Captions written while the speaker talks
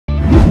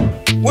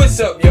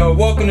What's up, y'all?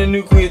 Welcome to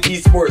Nuclear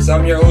Esports.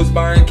 I'm your host,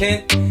 Byron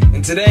Kent,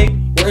 and today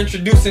we're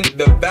introducing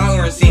the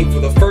Valorant scene for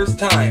the first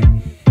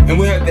time, and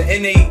we have the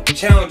NA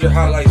Challenger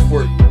highlights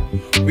for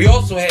you. We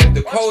also have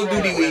the Call of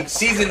Duty League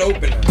season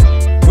opener,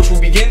 which will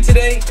begin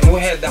today, and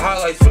we'll have the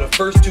highlights for the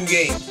first 2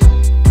 games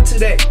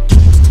today.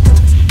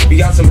 We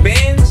got some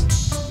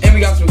bans, and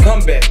we got some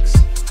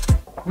comebacks.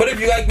 But if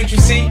you like what you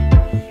see,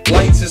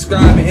 like,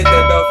 subscribe, and hit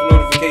that bell for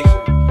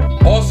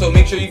notification. Also,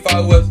 make sure you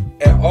follow us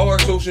at all our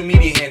social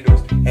media handles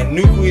at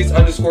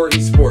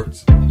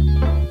Nucleus_esports.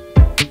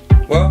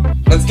 Well,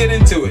 let's get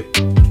into it.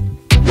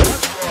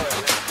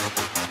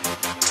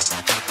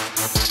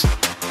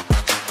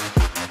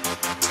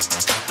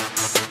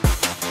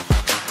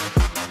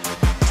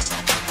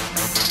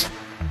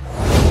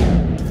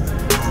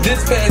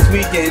 This past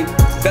weekend,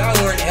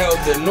 Valorant held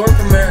the North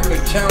America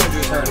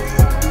Challenger tournament.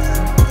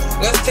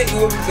 Let's take a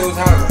look at those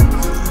highlights.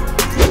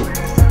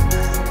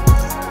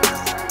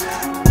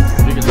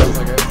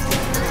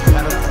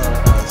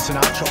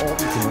 Sinatra ult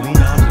you can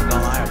lean on to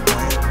Nisaiy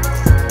playing,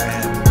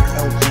 and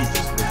LG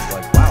just was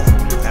like, wow,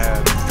 we had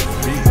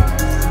B,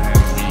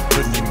 and we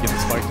couldn't even get the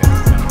spike down.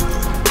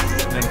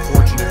 An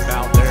unfortunate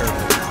bout there.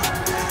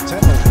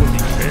 Sentinel's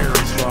looking very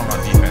strong on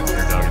defense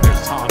here, Doug. And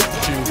there's Tom, 2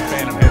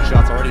 phantom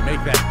headshots already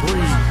make that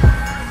 3.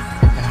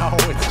 Now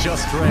it's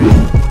just Ray.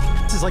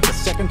 This is like the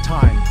second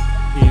time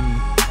in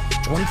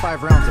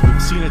 25 rounds that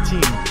we've seen a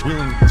team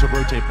willing to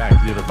rotate back to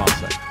the other bomb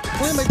site.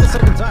 We're gonna make the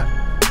second time.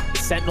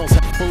 Sentinels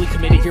are fully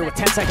committed here with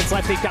 10 seconds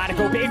left. They've got to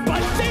go big,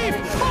 but Steve!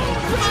 Oh,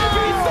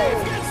 baby! Steve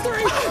gets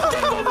 3!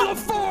 Steve over the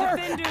 4!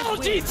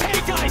 LG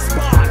take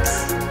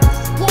icebox!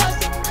 What?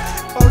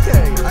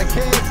 Okay, I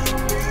can't...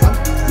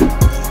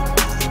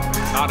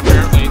 Not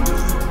apparently.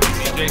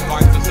 CJ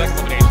finds the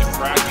second elimination.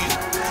 Crashies,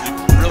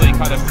 you really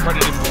kind of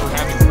credit him for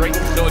having great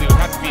utility. It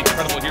would have to be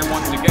incredible here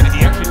once again, and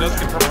he actually does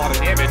confirm a lot of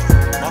damage.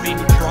 Mummy,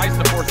 who tries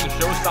to force the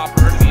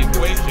showstopper into the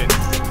equation.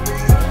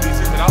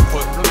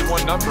 Output really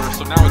one number,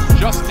 so now it's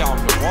just down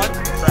to 1.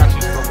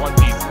 Crashes for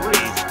 1v3.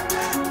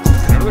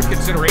 Another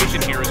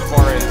consideration here as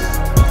far as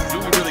do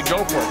we really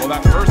go for it? Well,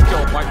 that first kill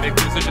might make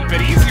the decision a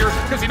bit easier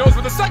because he knows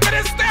where the second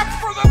is. Snaps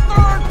for the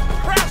 3rd.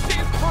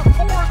 Crashes for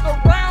 4th the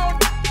round.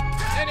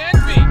 And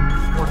Envy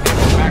for the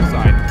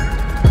backside,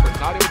 but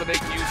not able to make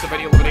use of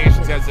any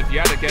eliminations as of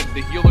yet. Again, the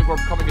healing orb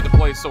coming into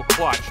play so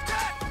clutch.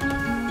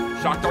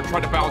 Shock Dart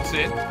tried to bounce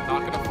in,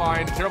 not going to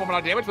find a terrible amount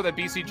of damage, but that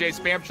BCJ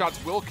spam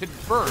shots will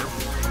confirm.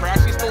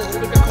 Crashy still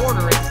holding the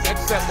corner, and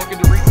Headset looking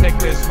to retake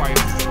this fight.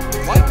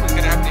 Likely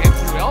going to have to hit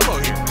through elbow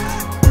here.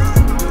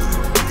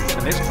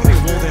 And there's plenty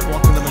of wall there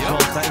blocking them as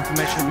well, so that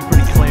information will be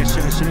pretty clear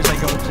soon as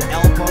they go to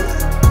elbow.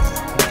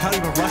 They can't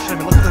even rush it. I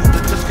mean, look at them,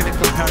 they disconnect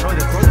from the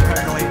paranoia, they throw the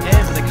paranoia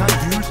in, but they can't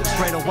use it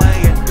straight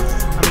away. And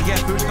I mean,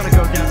 yeah, who's going to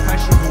go down?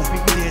 Crashes will be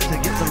there to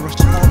get the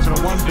response in a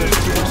 1v2.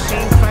 We've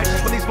seen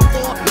Crashes for these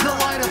before. The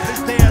lineup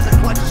is there, the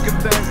clutch is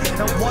confirmed,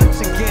 and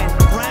once again,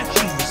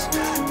 Crashes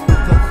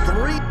for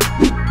 3.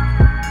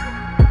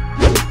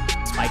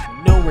 Like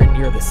nowhere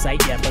near the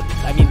site yet, but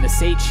I mean, the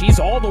Sage, she's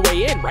all the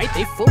way in, right?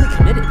 They fully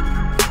committed.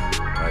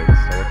 Right,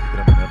 so picking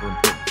up another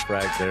important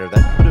frag there.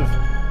 That could have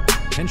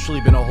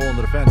potentially been a hole in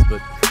the defense,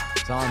 but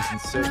Zoms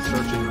and Sid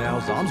searching now.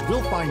 Zoms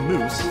will find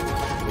Moose,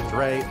 with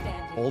Ray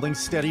holding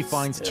steady,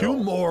 finds 2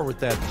 more with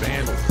that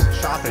Vandal.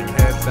 Chopping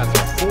heads, that's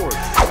a 4th.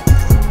 I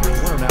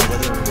wonder now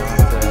whether or not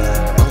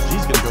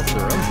LG's going to go for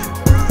their own.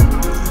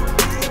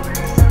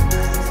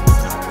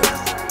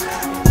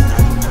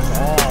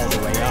 All the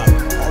way up.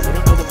 Oh, they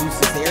don't know the boost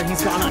is there.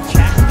 He's gone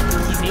unchecked.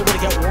 He's able to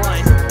get 1.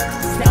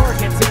 Stellar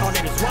gets in on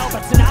it as well,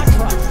 but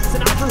Sinatra,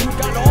 who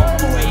got all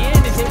the way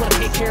in, is able to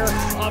take care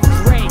of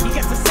Dre. He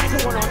gets the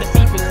second one on the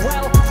thief as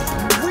well.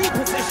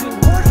 Repositioning,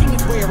 working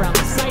his way around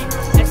the site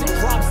as it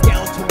drops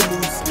down to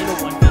Moose in a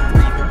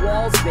 1v3. The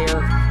wall's there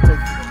to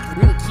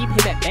really keep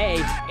him at bay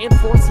and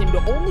force him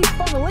to only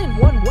funnel in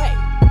one way.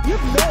 You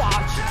have no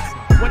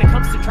options when it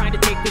comes to trying to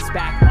take this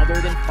back other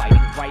than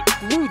fighting right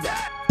through them.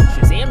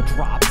 Shazam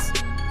drops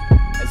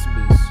as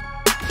Moose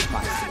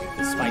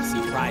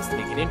Spicy tries to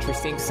make it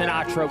interesting.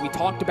 Sinatra, we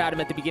talked about him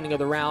at the beginning of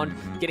the round,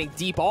 getting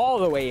deep all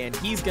the way in.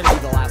 He's going to be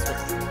the last one.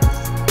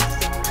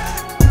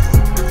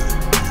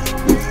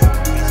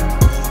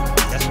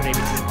 Yesterday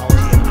between LG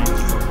and IMG,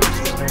 we're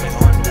holding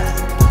on to that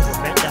to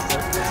prevent that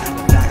ult from being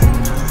attacked.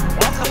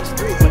 Ball comes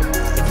through, but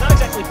it's not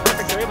exactly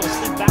perfect. They're able to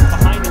slip back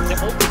behind it. The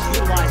ult is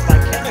utilized by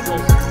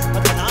Chemicals,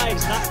 but the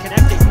knives not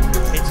connecting.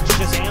 It's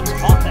Shazam's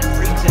pop that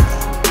brings it.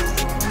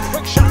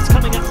 Quick shots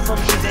coming up from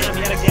Shazam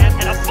yet again,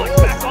 and a foot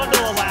back onto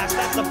the last.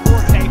 That's a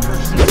 4K for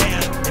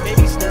Shazam. They may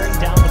be staring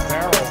down the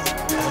barrel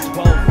of a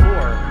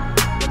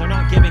 12-4, but they're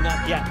not giving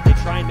up yet. They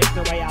try and make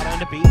their way out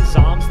onto B.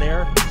 Zoms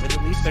there with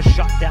at least a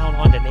shutdown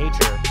onto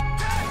Nature.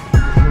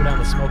 Throw down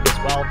the smoke as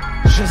well.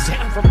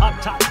 Shazam from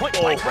up top, point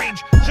blank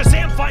range.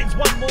 Shazam finds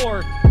 1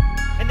 more.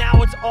 And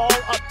now it's all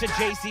up to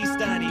JC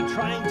Stanny,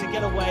 trying to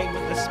get away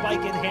with the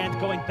spike in hand,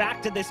 going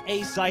back to this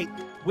A site.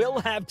 Will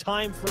have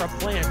time for a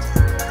plant,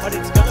 but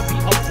it's going to be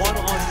a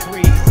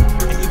 1-on-3,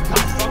 and you've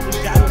got From the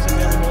Shadows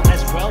available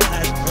as well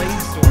as Blade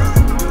Storm.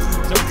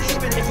 So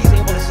even if he's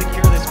able to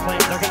secure this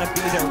plant, they're going to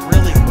be there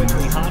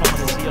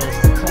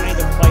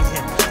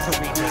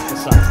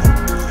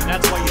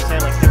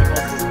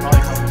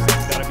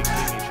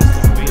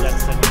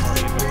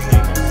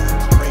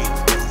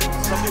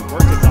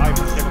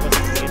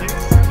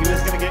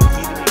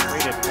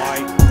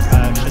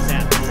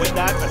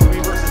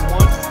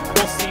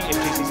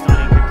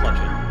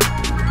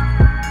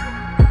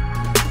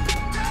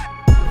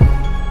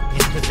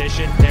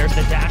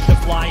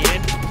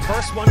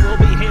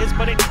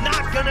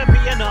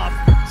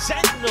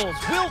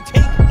Sentinels will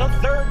take the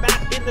third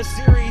map in the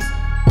series,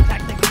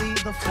 technically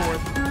the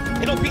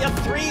fourth. It'll be a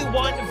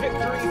 3-1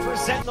 victory for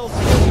Sentinels.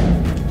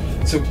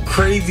 Some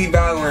crazy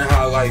Valorant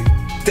highlight.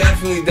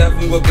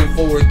 Definitely looking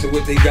forward to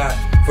what they got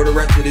for the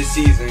rest of this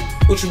season,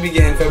 which will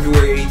begin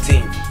February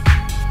 18th.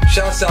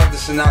 Shouts out to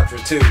Sinatra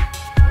too,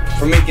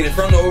 for making it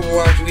from the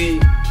Overwatch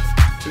League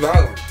to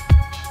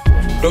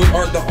Valorant. Those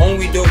aren't the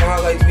only dope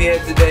highlights we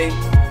had today.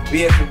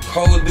 We had the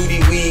Call of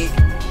Duty League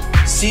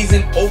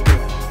season opener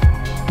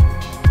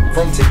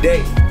from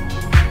today.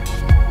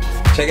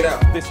 Check it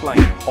out. This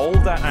lane,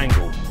 hold that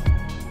angle.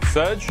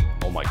 Surge,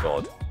 oh my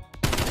god.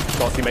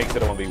 Darcy makes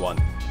it a 1v1.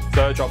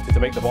 Surge opted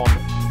to make the bomb.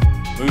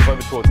 Move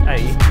over towards A,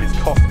 and it's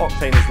cost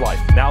Octane his life.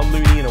 Now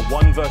Looney in a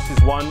 1 versus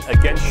 1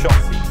 against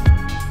Shotzi.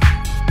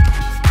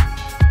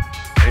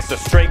 And it's a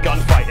straight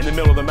gunfight in the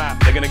middle of the map.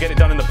 They're going to get it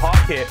done in the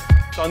park here.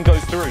 Sun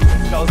goes through.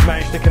 Does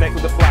manage to connect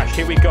with the flash.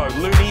 Here we go.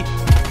 Looney.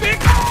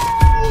 Big.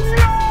 Oh,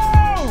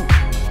 no!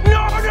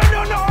 No!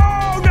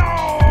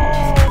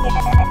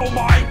 Oh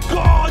my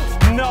god!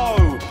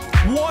 No!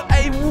 What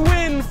a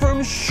win from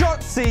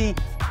Shotzi!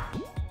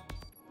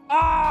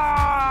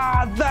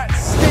 Ah, that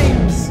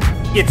stings!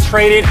 Gets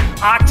traded,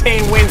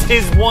 Octane wins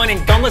his one,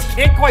 and Gunless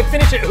can't quite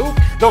finish it. Who?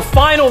 The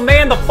final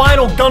man, the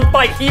final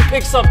gunfight he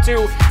picks up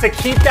to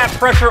keep that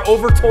pressure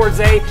over towards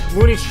A.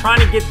 Looney's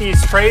trying to get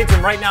these trades,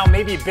 and right now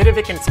maybe a bit of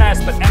a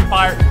contest, but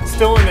Empire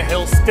still in the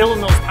hills, still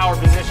in those power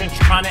positions,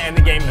 trying to end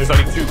the game. There's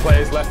only 2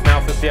 players left now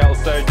for Seattle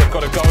Surge. They've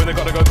got to go, and they've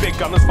got to go big.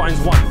 Gunless finds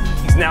one.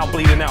 He's now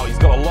bleeding out. He's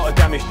got a lot of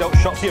damage dealt.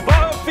 Shots here.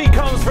 Buffy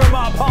comes from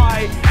up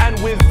high,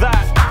 and with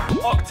that,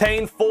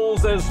 Octane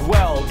falls as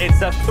well.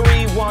 It's a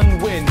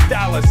 3-1 win.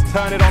 Dallas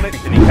turn it on it,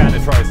 and he can to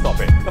try to stop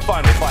it. The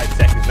final 5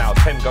 seconds now.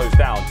 10 goes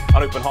down.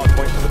 Unopened hard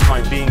point for the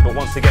time being, but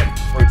once again,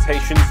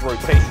 rotations.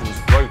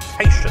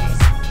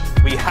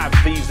 We have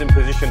Thieves in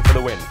position for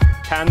the win.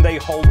 Can they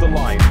hold the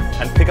line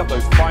and pick up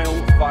those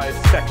final 5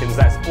 seconds?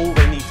 That's all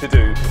they need to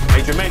do.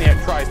 Major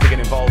Maniac tries to get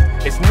involved.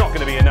 It's not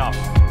going to be enough.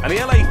 And the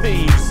LA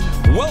Thieves,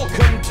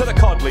 welcome to the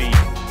COD League.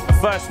 The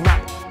first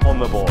map on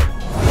the board.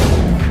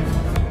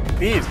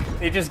 Thieves,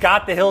 they just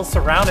got the hills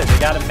surrounded. They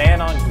got a man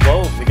on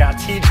Globe. They got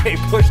TJ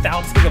pushed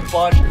out to the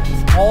bush.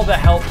 All the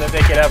help that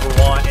they could ever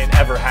want and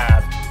ever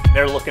have.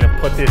 They're looking to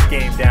put this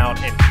game down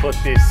and put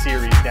this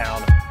series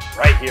down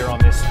right here on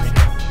this street.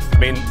 I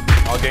mean,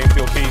 our Game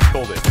Field Thieves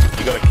called it.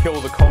 You got to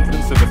kill the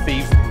confidence of the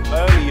Thieves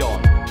early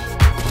on.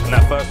 And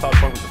that first hard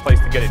point was the place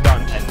to get it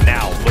done. And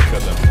now, look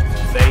at them.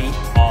 They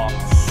are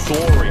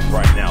soaring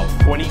right now.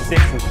 26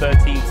 and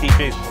 13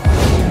 TJs.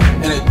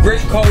 And a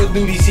great Call of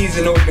Duty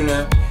season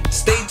opener.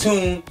 Stay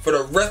tuned for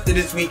the rest of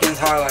this weekend's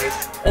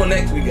highlights on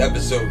next week's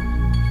episode.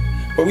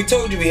 But we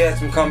told you we had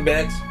some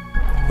comebacks.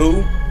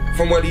 Who?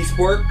 From what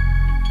esport?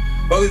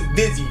 Well, it's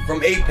Dizzy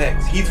from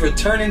Apex. He's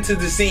returning to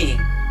the scene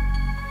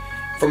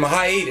from a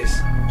hiatus.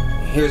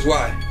 Here's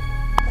why.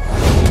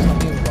 Tell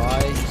me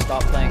why you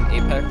stopped playing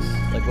Apex?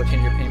 Like, what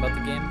changed your opinion about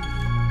the game?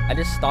 I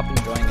just stopped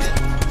enjoying it.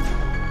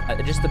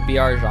 It's just the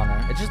BR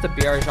genre. It's just the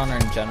BR genre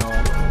in general.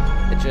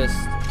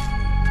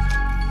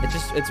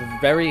 It's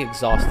very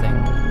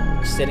exhausting.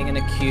 Sitting in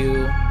a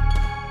queue,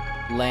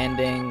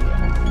 landing,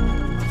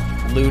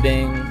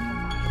 looting,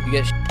 you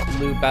get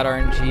loot, bad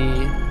RNG,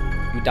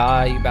 you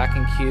die, you back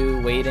in queue,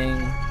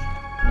 waiting,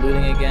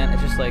 looting again.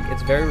 It's just like,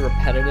 it's very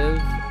repetitive,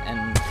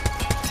 and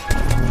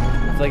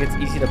I feel like it's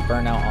easy to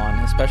burn out on,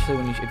 especially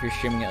when if you're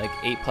streaming it like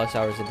 8+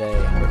 hours a day,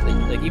 or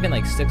like even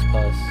like 6+.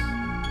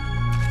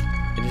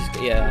 It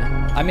just,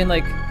 yeah. I mean,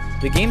 like,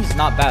 the game's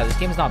not bad. This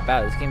game's not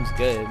bad. This game's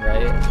good,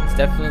 right? It's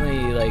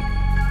definitely like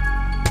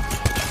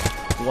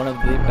one of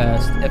the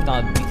best, if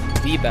not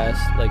the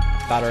best, like,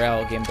 battle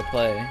royale game to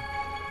play.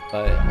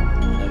 But,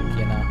 like,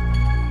 you know,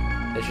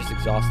 it's just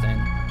exhausting.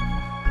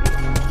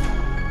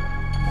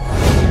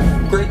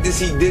 Great to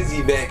see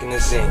Dizzy back in the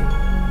scene.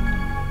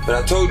 But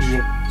I told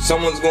you,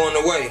 someone's going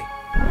away.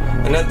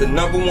 And that's the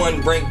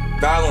 #1 ranked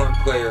Valorant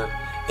player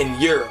in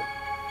Europe,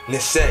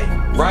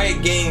 nisaiy.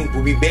 Riot Games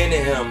will be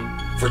banning him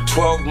for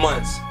 12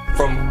 months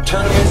from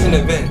tournaments and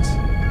events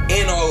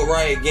and all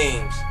Riot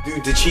Games due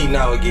to cheating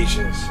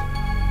allegations.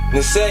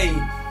 nisaiy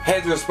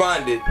has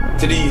responded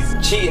to these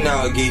cheating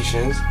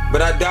allegations,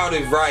 but I doubt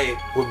if Riot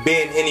would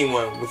ban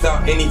anyone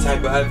without any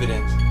type of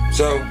evidence.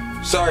 So,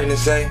 sorry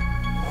nisaiy.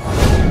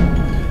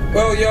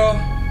 Well y'all,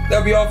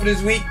 that'll be all for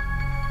this week.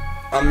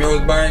 I'm your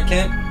host Byron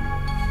Kent.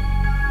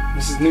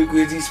 This is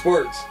Nuclear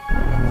Esports.